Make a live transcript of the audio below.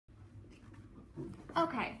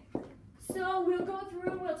Okay, so we'll go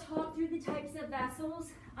through, we'll talk through the types of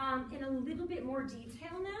vessels in a little bit more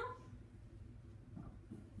detail now.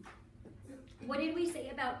 What did we say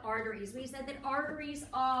about arteries? We said that arteries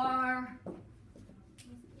are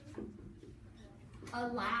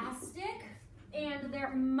elastic and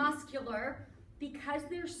they're muscular. Because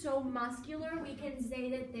they're so muscular, we can say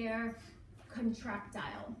that they're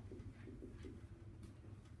contractile.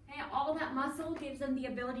 Okay, all that muscle gives them the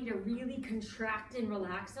ability to really contract and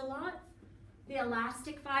relax a lot. The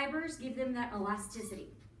elastic fibers give them that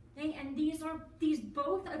elasticity. Okay, and these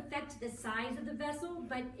both affect the size of the vessel,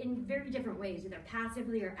 but in very different ways, either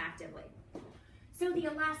passively or actively. So the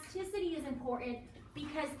elasticity is important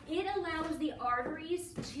because it allows the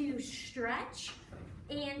arteries to stretch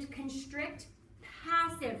and constrict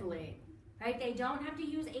passively, right? They don't have to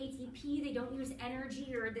use ATP, they don't use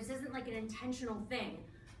energy, or this isn't like an intentional thing.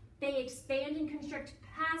 They expand and constrict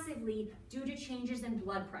passively due to changes in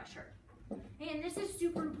blood pressure. And this is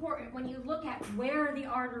super important when you look at where the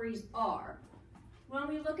arteries are. When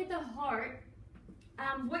we look at the heart,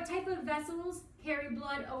 what type of vessels carry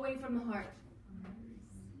blood away from the heart?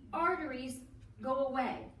 Arteries go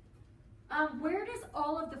away. Where does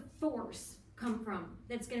all of the force come from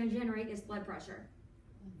that's going to generate this blood pressure?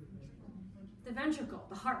 The ventricle,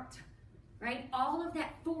 the heart, right? All of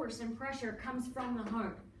that force and pressure comes from the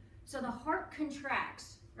heart. So the heart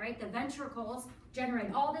contracts, right? The ventricles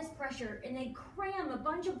generate all this pressure and they cram a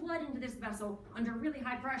bunch of blood into this vessel under really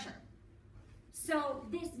high pressure. So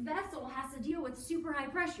this vessel has to deal with super high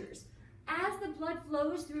pressures. As the blood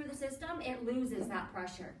flows through the system, it loses that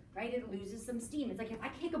pressure, right? It loses some steam. It's like if I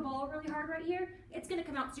kick a ball really hard right here, it's going to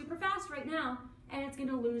come out super fast right now, and it's going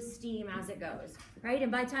to lose steam as it goes, right?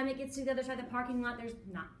 And by the time it gets to the other side of the parking lot, there's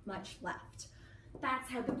not much left. That's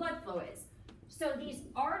how the blood flow is. So these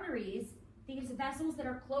arteries, these vessels that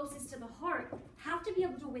are closest to the heart, have to be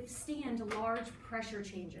able to withstand large pressure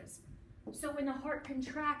changes. So when the heart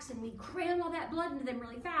contracts and we cram all that blood into them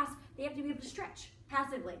really fast, they have to be able to stretch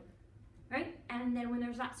passively. Right? And then when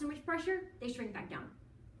there's not so much pressure, they shrink back down.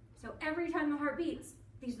 So every time the heart beats,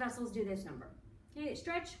 these vessels do this number. Okay, they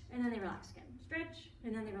stretch and then they relax again. Stretch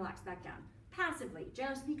and then they relax back down. Passively,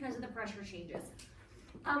 just because of the pressure changes.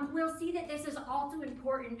 We'll see that this is also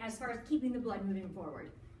important as far as keeping the blood moving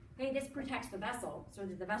forward. Okay, this protects the vessel so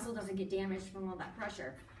that the vessel doesn't get damaged from all that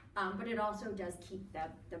pressure. But it also does keep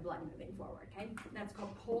the blood moving forward. Okay, that's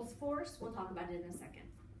called pulse force. We'll talk about it in a second.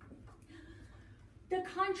 The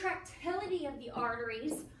contractility of the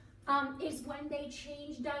arteries is when they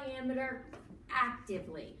change diameter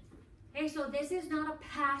actively. Okay, so this is not a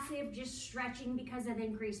passive just stretching because of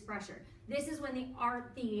increased pressure. This is when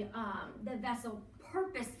the vessel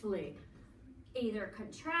purposefully either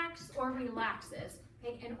contracts or relaxes,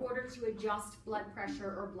 okay, in order to adjust blood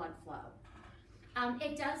pressure or blood flow.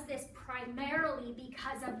 It does this primarily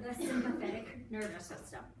because of the sympathetic nervous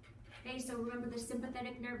system. Okay, so remember the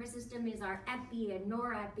sympathetic nervous system is our epi and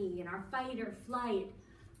norepi and our fight or flight.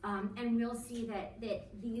 And we'll see that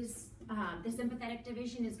the sympathetic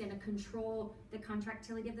division is going to control the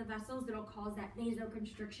contractility of the vessels. That'll cause that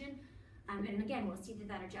vasoconstriction. And again, we'll see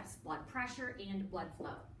that adjusts blood pressure and blood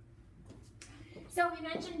flow. So we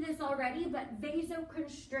mentioned this already, but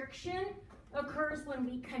vasoconstriction occurs when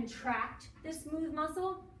we contract the smooth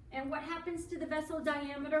muscle. And what happens to the vessel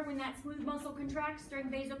diameter when that smooth muscle contracts during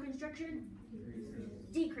vasoconstriction?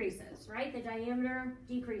 Decreases, right? The diameter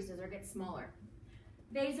decreases or gets smaller.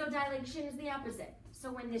 Vasodilation is the opposite.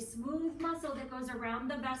 So when the smooth muscle that goes around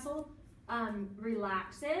the vessel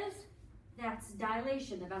relaxes, that's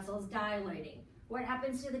dilation. The vessel is dilating. What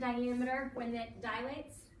happens to the diameter when it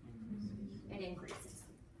dilates? It increases.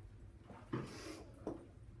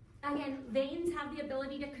 Again, veins have the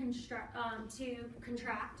ability to contract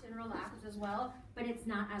and relax as well, but it's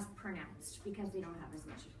not as pronounced because they don't have as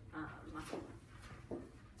much muscle.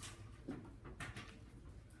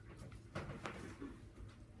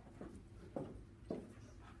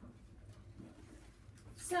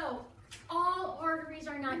 So, all arteries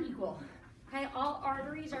are not equal. Okay, all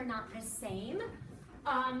arteries are not the same.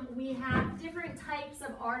 We have different types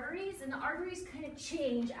of arteries, and the arteries kind of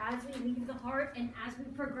change as we leave the heart and as we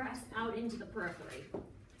progress out into the periphery.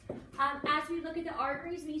 As we look at the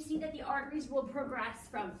arteries, we see that the arteries will progress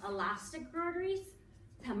from elastic arteries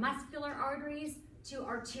to muscular arteries to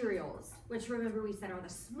arterioles, which remember we said are the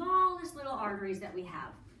smallest little arteries that we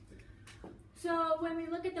have. So when we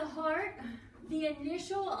look at the heart, the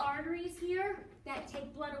initial arteries here that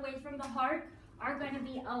take blood away from the heart are going to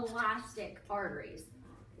be elastic arteries.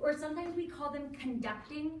 Or sometimes we call them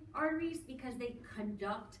conducting arteries because they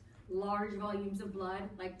conduct large volumes of blood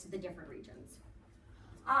like to the different regions.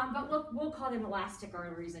 But we'll call them elastic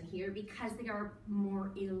arteries in here because they are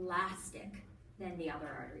more elastic than the other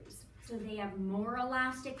arteries. So they have more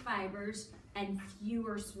elastic fibers and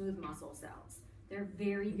fewer smooth muscle cells. They're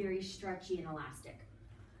very, very stretchy and elastic.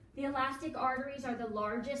 The elastic arteries are the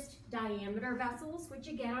largest diameter vessels, which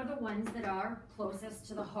again are the ones that are closest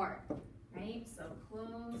to the heart, right? So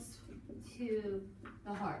close to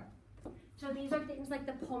the heart. So these are things like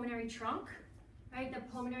the pulmonary trunk, right? The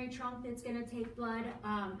pulmonary trunk that's going to take blood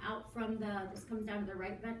out from this comes down to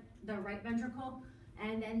the right ventricle,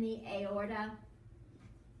 and then the aorta,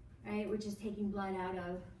 right, which is taking blood out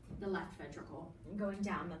of the left ventricle and going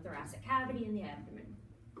down the thoracic cavity and the abdomen.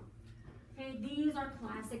 Okay, these are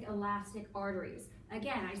classic elastic arteries.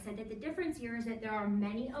 Again, I said that the difference here is that there are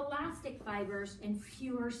many elastic fibers and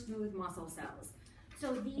fewer smooth muscle cells.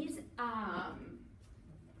 So these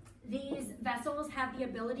vessels have the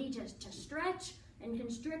ability to stretch and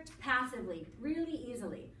constrict passively, really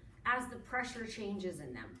easily, as the pressure changes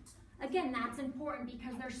in them. Again, that's important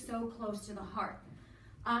because they're so close to the heart.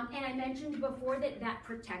 And I mentioned before that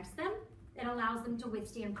protects them. It allows them to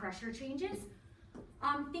withstand pressure changes.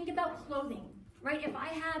 Think about clothing, right? If I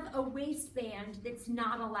have a waistband that's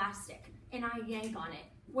not elastic and I yank on it,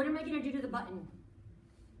 what am I going to do to the button?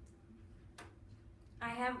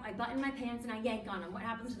 I button my pants and I yank on them. What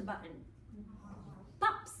happens to the button?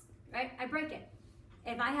 Pops, right? I break it.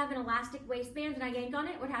 If I have an elastic waistband and I yank on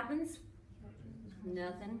it, what happens?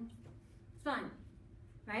 Nothing. It's fine,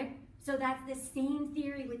 right? So that's the same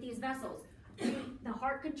theory with these vessels. The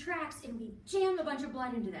heart contracts and we jam a bunch of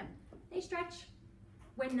blood into them. They stretch.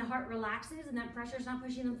 When the heart relaxes and that pressure's not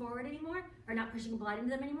pushing them forward anymore, or not pushing blood into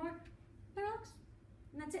them anymore, they relax.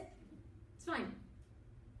 And that's it. It's fine.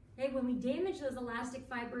 Okay, when we damage those elastic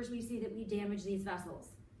fibers, we see that we damage these vessels.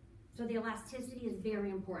 So the elasticity is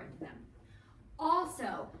very important to them.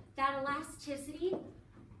 Also, that elasticity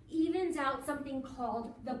evens out something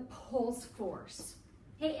called the pulse force.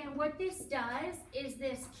 Okay, and what this does is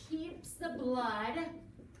this keeps the blood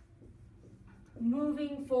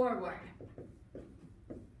moving forward.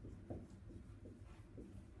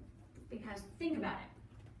 Because think about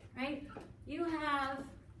it, right?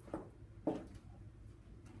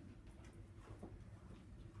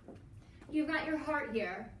 You've got your heart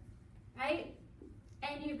here, right?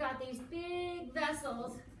 And you've got these big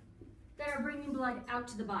vessels that are bringing blood out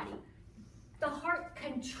to the body. The heart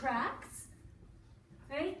contracts,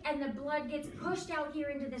 right? And the blood gets pushed out here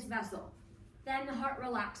into this vessel. Then the heart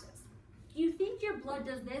relaxes. Do you think your blood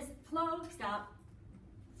does this? Flow, stop.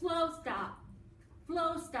 Flow, stop.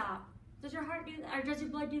 Flow, stop. Does your heart do that, or does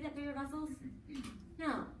your blood do that through your vessels?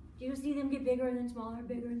 No. Do you see them get bigger and then smaller,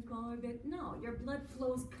 bigger and smaller, big? No, your blood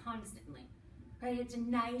flows constantly, right? It's a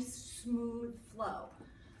nice, smooth flow.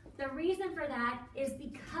 The reason for that is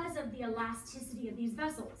because of the elasticity of these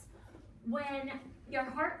vessels. When your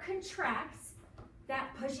heart contracts,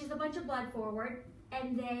 that pushes a bunch of blood forward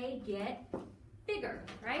and they get bigger,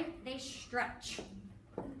 right? They stretch.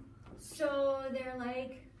 So they're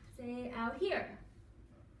like, say, out here.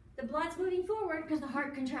 The blood's moving forward because the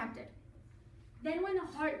heart contracted. Then when the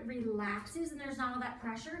heart relaxes and there's not all that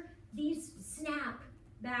pressure, these snap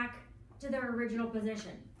back to their original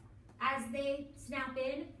position. As they snap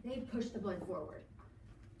in, they push the blood forward.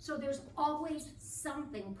 So there's always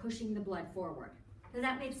something pushing the blood forward. Does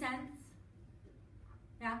that make sense?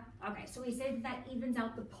 Yeah? Okay, so we say that evens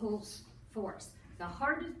out the pulse force. The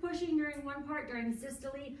heart is pushing during one part, during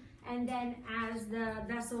systole, and then as the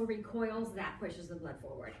vessel recoils, that pushes the blood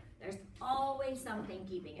forward. There's always something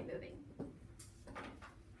keeping it moving.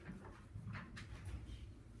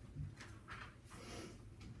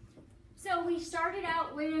 So we started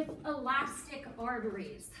out with elastic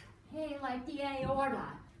arteries, hey, like the aorta,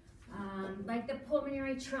 like the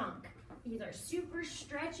pulmonary trunk. These are super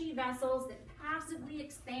stretchy vessels that passively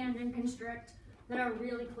expand and constrict that are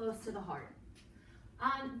really close to the heart.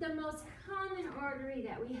 The most common artery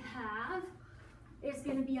that we have is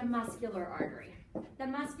going to be a muscular artery. The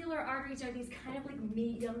muscular arteries are these kind of like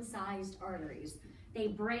medium-sized arteries. They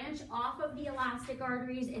branch off of the elastic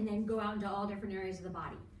arteries and then go out into all different areas of the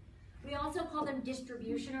body. We also call them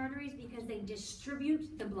distribution arteries because they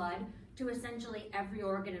distribute the blood to essentially every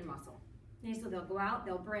organ and muscle. Okay, so they'll go out,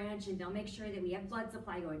 they'll branch, and they'll make sure that we have blood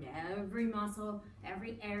supply going to every muscle,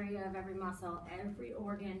 every area of every muscle, every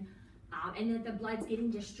organ, and that the blood's getting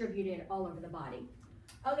distributed all over the body.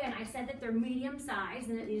 Again, I said that they're medium-sized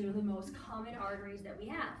and that these are the most common arteries that we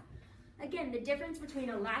have. Again, the difference between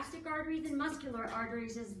elastic arteries and muscular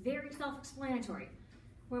arteries is very self-explanatory.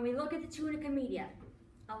 When we look at the tunica media,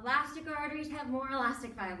 elastic arteries have more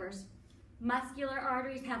elastic fibers. Muscular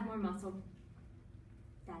arteries have more muscle.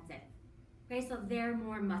 That's it. Okay, so they're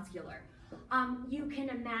more muscular. You can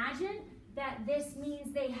imagine that this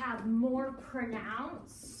means they have more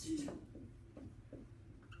pronounced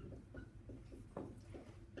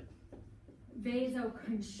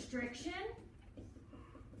vasoconstriction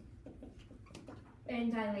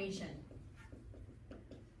and dilation.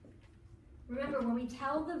 Remember, when we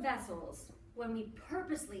tell the vessels, when we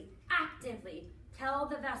purposely, actively tell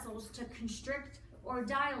the vessels to constrict or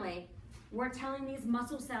dilate, we're telling these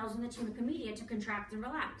muscle cells in the tunica media to contract and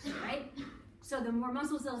relax, right? So the more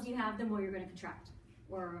muscle cells you have, the more you're going to contract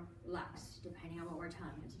or relax, depending on what we're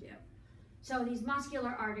telling them to do. So these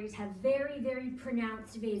muscular arteries have very, very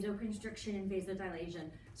pronounced vasoconstriction and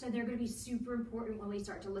vasodilation. So they're going to be super important when we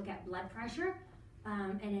start to look at blood pressure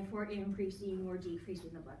and if we're increasing or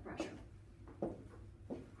decreasing the blood pressure.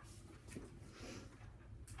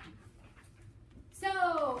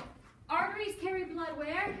 So arteries carry blood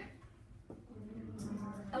where?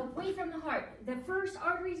 Away from the heart. The first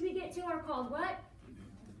arteries we get to are called what?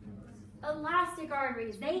 Elastic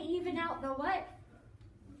arteries. They even out the what?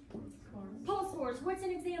 Pulse force. What's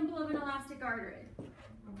an example of an elastic artery?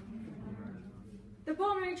 The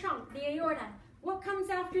pulmonary trunk, the aorta. What comes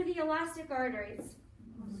after the elastic arteries?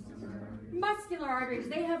 Muscular arteries.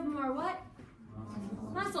 They have more what?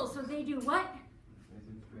 Muscle. So they do what?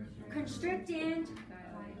 Constrict and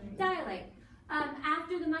dilate.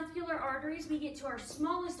 After the muscular arteries, we get to our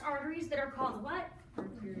smallest arteries that are called what?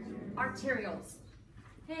 Arterioles.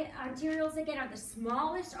 Okay, arterioles, again, are the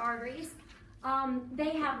smallest arteries.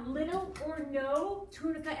 They have little or no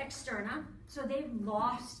tunica externa, so they've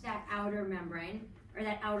lost that outer membrane, or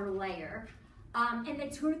that outer layer. And the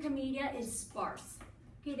tunica media is sparse.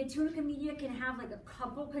 Okay, the tunica media can have like a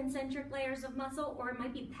couple concentric layers of muscle, or it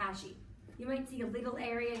might be patchy. You might see a little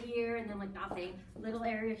area here and then like nothing, a little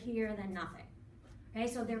area here and then nothing. Okay,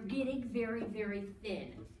 so they're getting very, very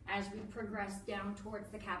thin as we progress down towards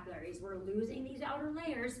the capillaries. We're losing these outer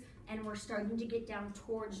layers and we're starting to get down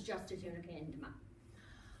towards just a tunica intima.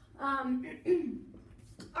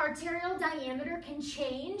 Arterial diameter can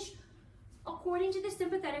change according to the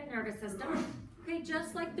sympathetic nervous system, okay,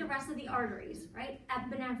 just like the rest of the arteries, right?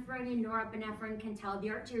 Epinephrine and norepinephrine can tell the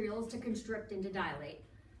arterioles to constrict and to dilate,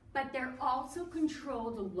 but they're also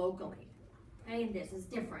controlled locally, okay, and this is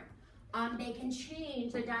different. They can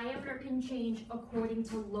change, the diameter can change according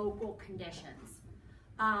to local conditions.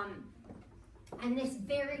 And this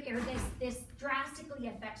drastically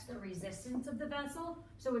affects the resistance of the vessel,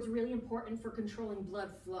 so it's really important for controlling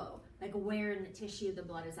blood flow, like where in the tissue the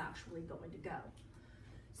blood is actually going to go.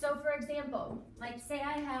 So for example, like say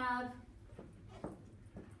I have,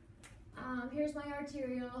 here's my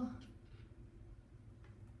arteriole.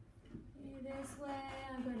 This way,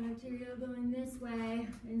 I've got an arteriole going this way,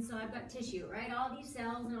 and so I've got tissue, right? All these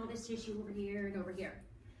cells and all this tissue over here and over here.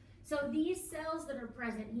 So these cells that are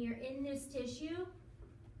present here in this tissue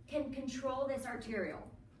can control this arteriole.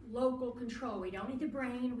 Local control. We don't need the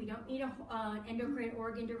brain, we don't need an endocrine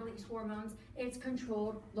organ to release hormones. It's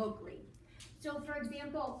controlled locally. So for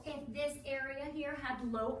example, if this area here had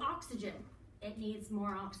low oxygen, it needs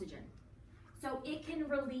more oxygen. So it can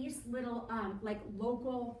release little like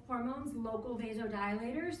local hormones, local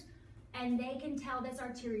vasodilators, and they can tell this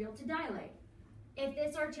arteriole to dilate. If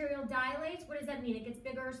this arteriole dilates, what does that mean? It gets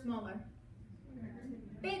bigger or smaller?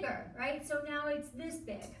 Bigger, right? So now it's this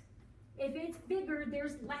big. If it's bigger,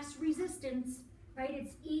 there's less resistance, right?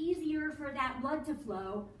 It's easier for that blood to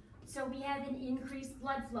flow, so we have an increased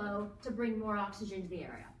blood flow to bring more oxygen to the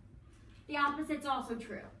area. The opposite's also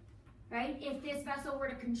true. Right? If this vessel were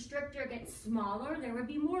to constrict or get smaller, there would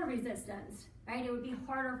be more resistance, right? It would be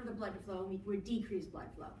harder for the blood to flow, and we would decrease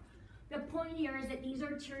blood flow. The point here is that these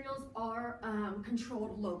arterioles are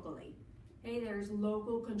controlled locally. Okay? There's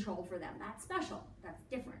local control for them. That's special. That's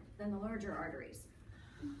different than the larger arteries.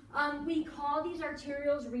 We call these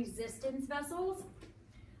arterioles resistance vessels.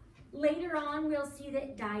 Later on, we'll see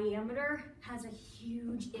that diameter has a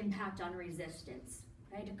huge impact on resistance,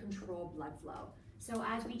 right, to control blood flow. So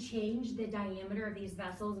as we change the diameter of these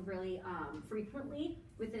vessels really frequently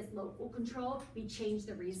with this local control, we change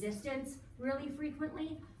the resistance really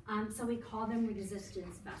frequently. So we call them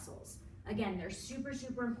resistance vessels. Again, they're super,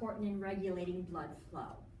 super important in regulating blood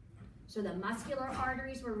flow. So the muscular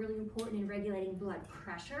arteries were really important in regulating blood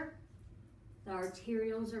pressure. The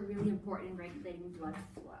arterioles are really important in regulating blood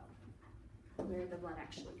flow, where the blood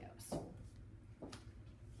actually goes.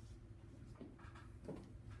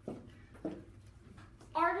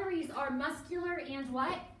 Arteries are muscular and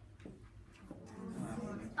what?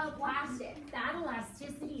 Elastic. That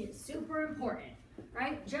elasticity is super important,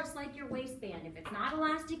 right? Just like your waistband. If it's not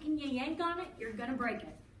elastic and you yank on it, you're gonna break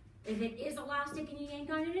it, If it is elastic and you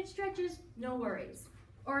yank on it and it stretches, no worries.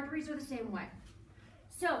 Arteries are the same way.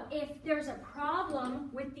 So if there's a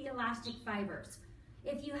problem with the elastic fibers,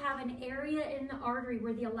 if you have an area in the artery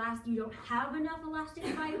where you don't have enough elastic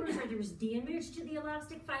fibers, or there's damage to the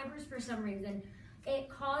elastic fibers for some reason, it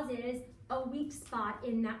causes a weak spot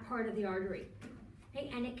in that part of the artery.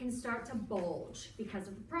 Okay, and it can start to bulge because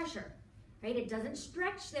of the pressure. Right? It doesn't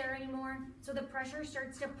stretch there anymore, so the pressure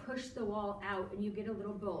starts to push the wall out and you get a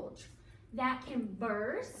little bulge. That can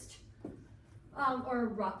burst or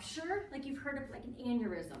rupture, like you've heard of like an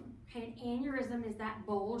aneurysm. Okay, an aneurysm is that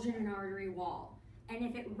bulge in an artery wall. And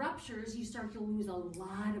if it ruptures, you start to lose a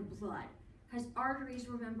lot of blood, because arteries,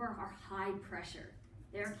 remember, are high pressure.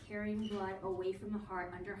 They're carrying blood away from the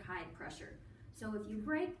heart under high pressure. So if you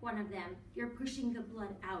break one of them, you're pushing the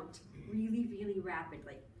blood out really, really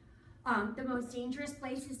rapidly. The most dangerous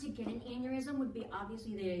places to get an aneurysm would be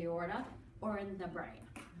obviously the aorta or in the brain.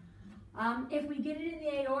 If we get it in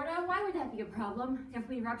the aorta, why would that be a problem if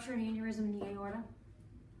we rupture an aneurysm in the aorta?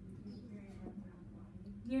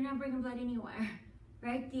 You're not bringing blood anywhere,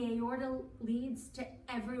 right? The aorta leads to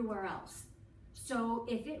everywhere else. So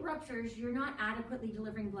if it ruptures, you're not adequately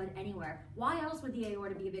delivering blood anywhere. Why else would the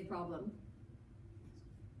aorta be a big problem?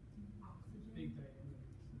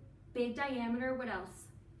 Big diameter, what else?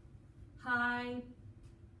 High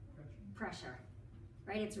pressure,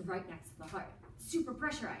 right? It's right next to the heart. Super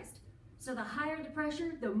pressurized. So the higher the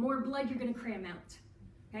pressure, the more blood you're going to cram out.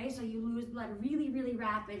 Okay, so you lose blood really, really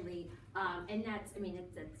rapidly, and that's, I mean,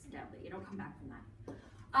 it's deadly. You don't come back from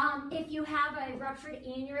that. If you have a ruptured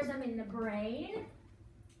aneurysm in the brain,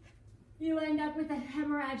 you end up with a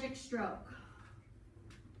hemorrhagic stroke.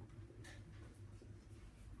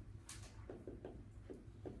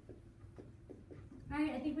 All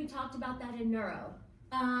right, I think we talked about that in neuro.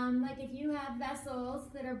 Like if you have vessels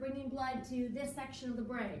that are bringing blood to this section of the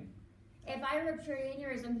brain, if I rupture an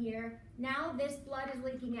aneurysm here, now this blood is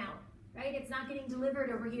leaking out, right? It's not getting delivered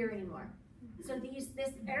over here anymore. So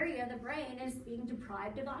this area of the brain is being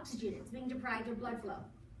deprived of oxygen. It's being deprived of blood flow.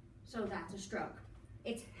 So that's a stroke.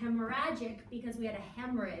 It's hemorrhagic because we had a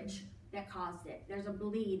hemorrhage that caused it. There's a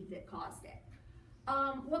bleed that caused it.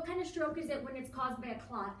 What kind of stroke is it when it's caused by a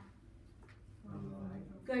clot?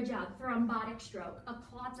 Good job, thrombotic stroke. A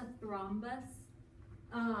clot's a thrombus.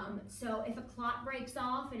 So if a clot breaks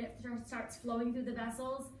off and it starts flowing through the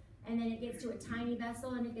vessels, and then it gets to a tiny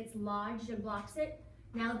vessel and it gets lodged and blocks it,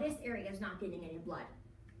 now this area is not getting any blood,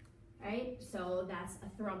 right? So that's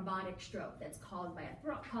a thrombotic stroke that's caused by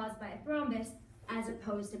a thrombus, as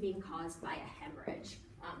opposed to being caused by a hemorrhage,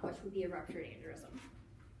 which would be a ruptured aneurysm.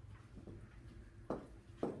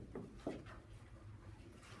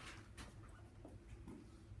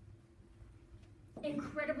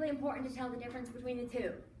 Incredibly important to tell the difference between the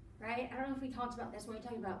two, right? I don't know if we talked about this when we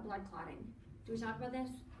talked about blood clotting. Did we talk about this?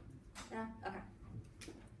 Yeah? Okay.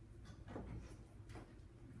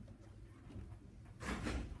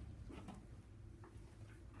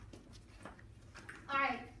 All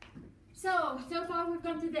right. So far we've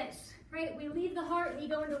gone through this, right? We leave the heart and you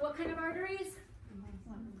go into what kind of arteries?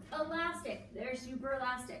 Elastic. They're super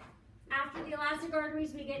elastic. After the elastic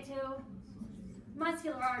arteries, we get to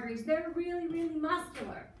muscular arteries. They're really, really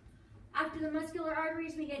muscular. After the muscular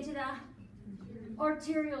arteries, we get to the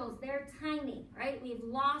arterioles. They're tiny, right? We've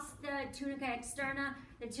lost the tunica externa.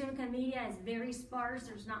 The tunica media is very sparse.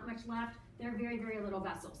 There's not much left. They're very, very little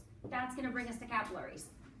vessels. That's going to bring us to capillaries.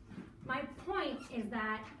 My point is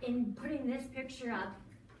that in putting this picture up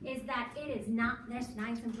is that it is not this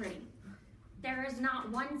nice and pretty. There is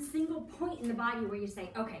not one single point in the body where you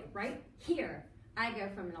say, okay, right here, I go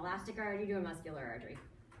from an elastic artery to a muscular artery.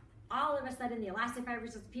 All of a sudden, the elastic fibers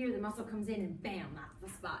disappear, the muscle comes in, and bam,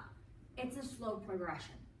 that's the spot. It's a slow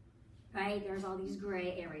progression, right? There's all these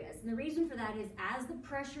gray areas. And the reason for that is as the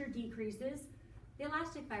pressure decreases, the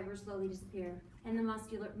elastic fibers slowly disappear, and the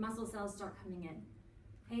muscle cells start coming in.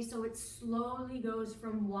 Okay, so it slowly goes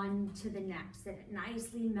from one to the next, and it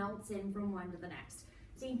nicely melts in from one to the next.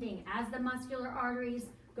 Same thing, as the muscular arteries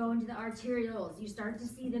go into the arterioles, you start to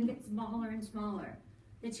see them get smaller and smaller.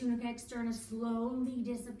 The tunica externa slowly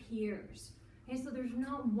disappears. Okay, so there's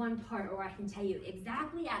not one part where I can tell you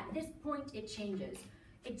exactly at this point it changes.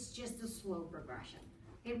 It's just a slow progression.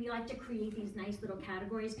 Okay, we like to create these nice little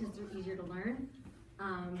categories because they're easier to learn,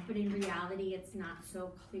 but in reality it's not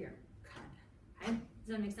so clear cut. Okay,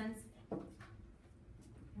 does that make sense?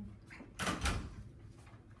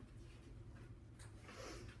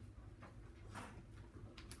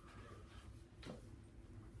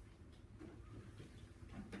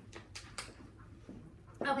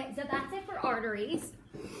 Okay, so that's it for arteries.